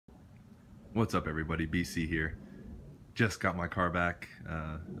What's up, everybody? BC here. Just got my car back.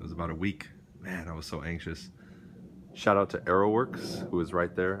 It was about a week. Man, I was so anxious. Shout out to Aeroworks, who is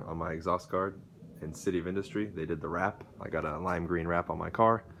right there on my exhaust guard in City of Industry. They did the wrap. I got a lime green wrap on my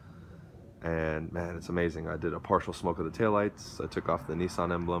car. And man, it's amazing. I did a partial smoke of the taillights. I took off the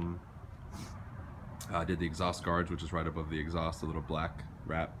Nissan emblem. I did the exhaust guards, which is right above the exhaust, a little black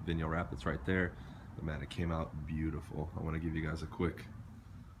wrap, vinyl wrap that's right there. But man, it came out beautiful. I want to give you guys a quick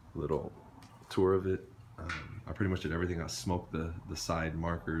little tour of it. I pretty much did everything. I smoked the side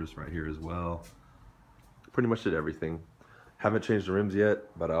markers right here as well. Pretty much did everything. Haven't changed the rims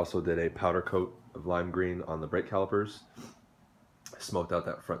yet, but I also did a powder coat of lime green on the brake calipers. Smoked out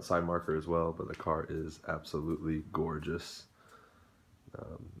that front side marker as well, but the car is absolutely gorgeous.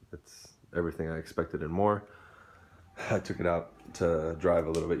 It's everything I expected and more. I took it out to drive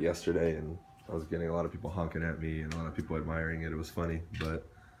a little bit yesterday, and I was getting a lot of people honking at me and a lot of people admiring it. It was funny, but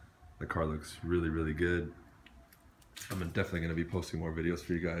the car looks really, really good. I'm definitely going to be posting more videos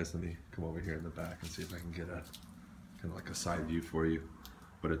for you guys. Let me come over here in the back and see if I can get a kind of like a side view for you.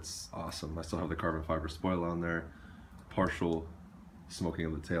 But it's awesome. I still have the carbon fiber spoiler on there. Partial smoking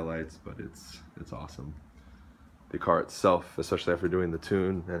of the taillights, but it's awesome. The car itself, especially after doing the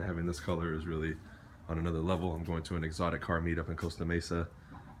tune and having this color, is really on another level. I'm going to an exotic car meetup in Costa Mesa,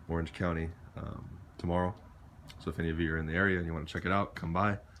 Orange County, tomorrow. So if any of you are in the area and you want to check it out, come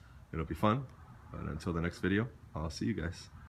by. It'll be fun. But until the next video, I'll see you guys.